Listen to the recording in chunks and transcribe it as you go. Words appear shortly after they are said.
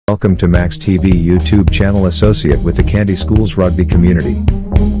Welcome to Max TV YouTube channel associate with the Kandy Schools Rugby Community.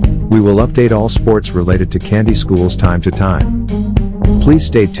 We will update all sports related to Kandy Schools time to time. Please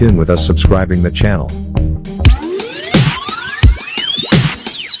stay tuned with us subscribing the channel.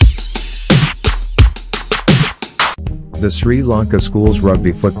 The Sri Lanka Schools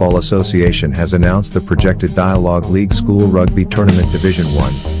Rugby Football Association has announced the projected Dialog League School Rugby Tournament Division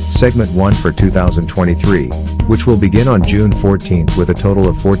 1, Segment 1 for 2023, which will begin on June 14th with a total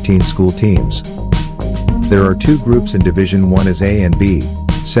of 14 school teams. There are two groups in Division 1 as A and B,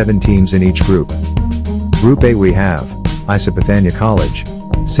 7 teams in each group. Group A we have st. Anthony College,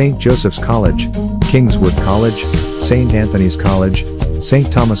 St. Joseph's College, Kingswood College, St. Anthony's College,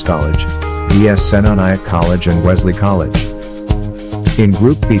 St. Thomas College, st. Anthony College and Wesley College. In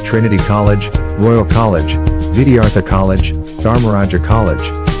Group B Trinity College, Royal College, Vidyartha College, Dharmaraja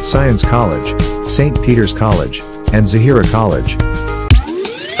College, Science College, St. Peter's College, and Zahira College.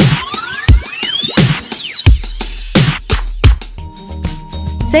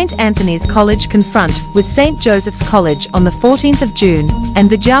 St. Anthony's College confront with St. Joseph's College on the 14th of June, and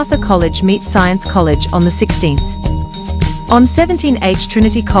Vidyartha College meet Science College on the 16th. On 17H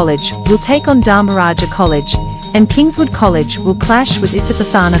Trinity College will take on Dharmaraja College, and Kingswood College will clash with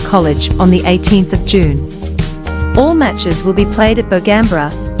Isipathana College on the 18th of June. All matches will be played at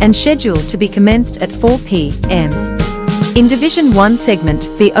Bogambara, and scheduled to be commenced at 4 p.m. In Division 1 Segment,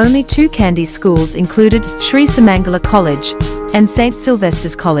 the only two Kandy schools included Sri Samangala College and St.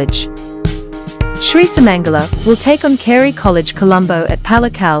 Sylvester's College. Sri Samangala will take on Carey College Colombo at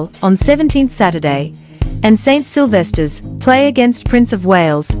Palakkal on 17th Saturday, and St. Sylvester's play against Prince of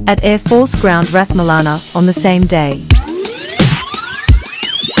Wales at Air Force Ground Rathmalana on the same day.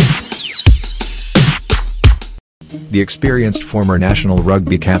 The experienced former national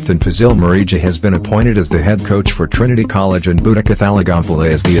rugby captain Fazil Marija has been appointed as the head coach for Trinity College and Boudica Thalagampala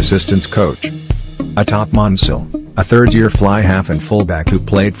as the assistant coach. Atop Monsil, a third-year fly half and fullback who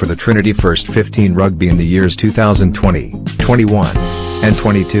played for the Trinity First 15 Rugby in the years 2020, 21, and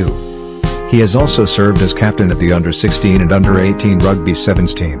 22. He has also served as captain of the under-16 and under-18 Rugby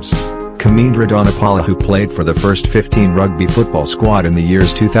Sevens teams. Kamindra Donapala who played for the first 15 Rugby football squad in the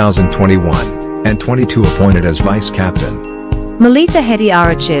years 2021 and 22 appointed as vice-captain. Malitha Hetty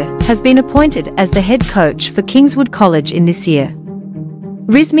Arachir has been appointed as the head coach for Kingswood College in this year.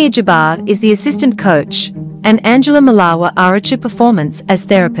 Rizmir Jabbar is the assistant coach, and Angela Malawa Arachir performance as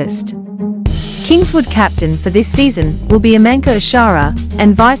therapist. Kingswood captain for this season will be Amanka Ashara,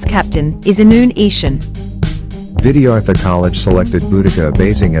 and vice-captain is Anun Ishan. Vidyartha College selected Boudica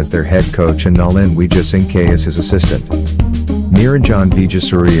Abasing as their head coach and Nalin Wijasinghe as his assistant. Niranjan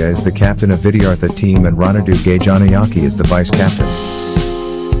Vijayasuriya is the captain of Vidyartha team and Ranadu Gajanayaki is the vice-captain.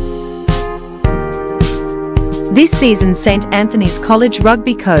 This season's St. Anthony's College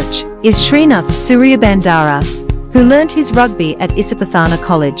rugby coach is Srinath Suryabandara, who learnt his rugby at Isipathana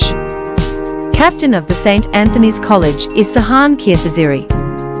College. Captain of the St. Anthony's College is Sahan Kirthaziri.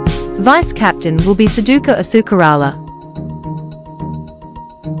 Vice-captain will be Saduka Athukarala.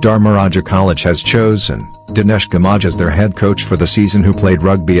 Dharmaraja College has chosen Dinesh Gamaj as their head coach for the season, who played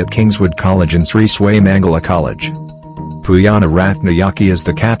rugby at Kingswood College and Sri Swamangala College. Puyana Rathnayaki is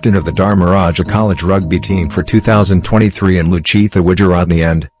the captain of the Dharmaraja College rugby team for 2023, and Luchitha Wijaratni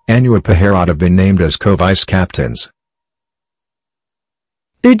and Anua Paharat have been named as co-vice captains.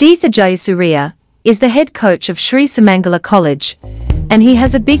 Uditha Jayasuriya is the head coach of Sri Samangala College, and he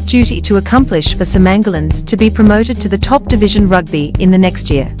has a big duty to accomplish for Samangalans to be promoted to the top division rugby in the next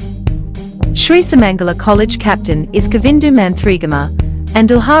year. Sri Samangala College captain is Kavindu Manthregama, and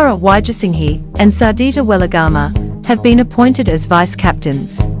Dulhara Wijasinghe and Sardita Welagama have been appointed as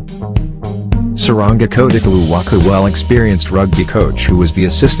vice-captains. Saranga Kodikalu Waku, well-experienced rugby coach who was the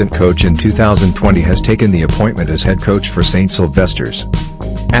assistant coach in 2020, has taken the appointment as head coach for St. Sylvester's.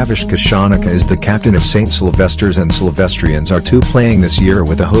 Avish Kashanaka is the captain of St. Sylvester's, and Sylvestrians are two playing this year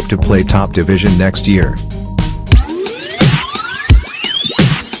with a hope to play top division next year.